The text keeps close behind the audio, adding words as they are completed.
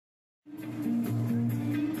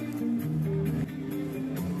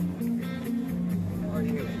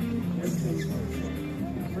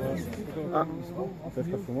Você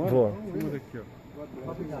fica filmando? Vou. Filma daqui, ó.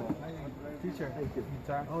 Teacher,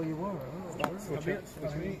 guitar. Oh, you were?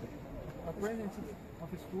 A present of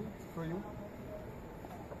school for you.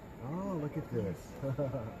 Oh, look at this.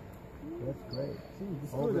 That's great.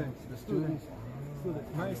 The students.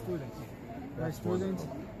 My students. My students.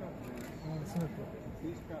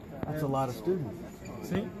 That's a lot of students.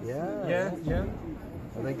 See? Yeah. Yeah.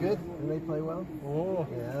 Are they good? Do they play well? Oh,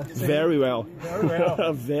 Yeah. Very well. very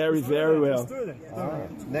well. Very well.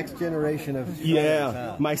 Student. Next generation of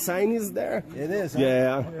Yeah. My sign is there. It is. Huh?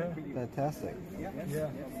 Yeah. Fantastic. Yeah.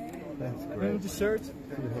 That's And great. the shirt. 2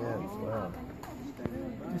 hands. Wow.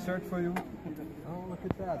 The shirt for you. Oh, look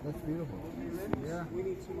at that. That's beautiful. Yeah.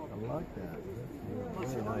 I like that.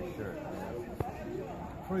 That's a really nice shirt.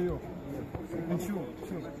 For you. And shoe.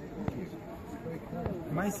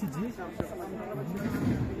 My CD.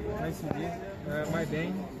 My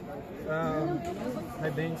band. My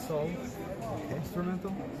band solo.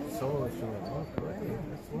 Instrumental. Solo instrument. Oh, great.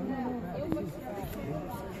 That's wonderful.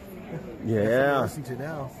 Yeah. Listen to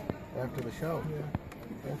now after the show.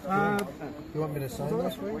 You want me to sign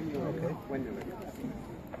this for you? Okay.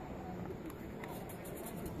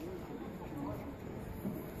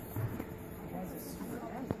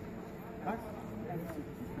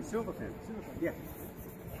 Silva pen. Yeah.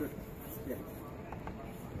 Sure. Yeah.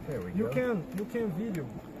 There we You go. can video.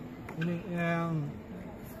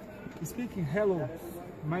 Speaking hello,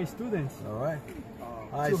 my students. All right.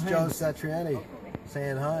 Hi, it's Joe Satriani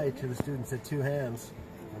saying hi to the students at 2 hands.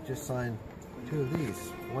 I just signed 2 of these,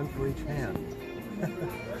 1 for each hand.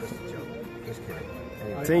 Just a joke. Just kidding.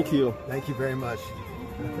 Anyway, Thank you. thank you very much.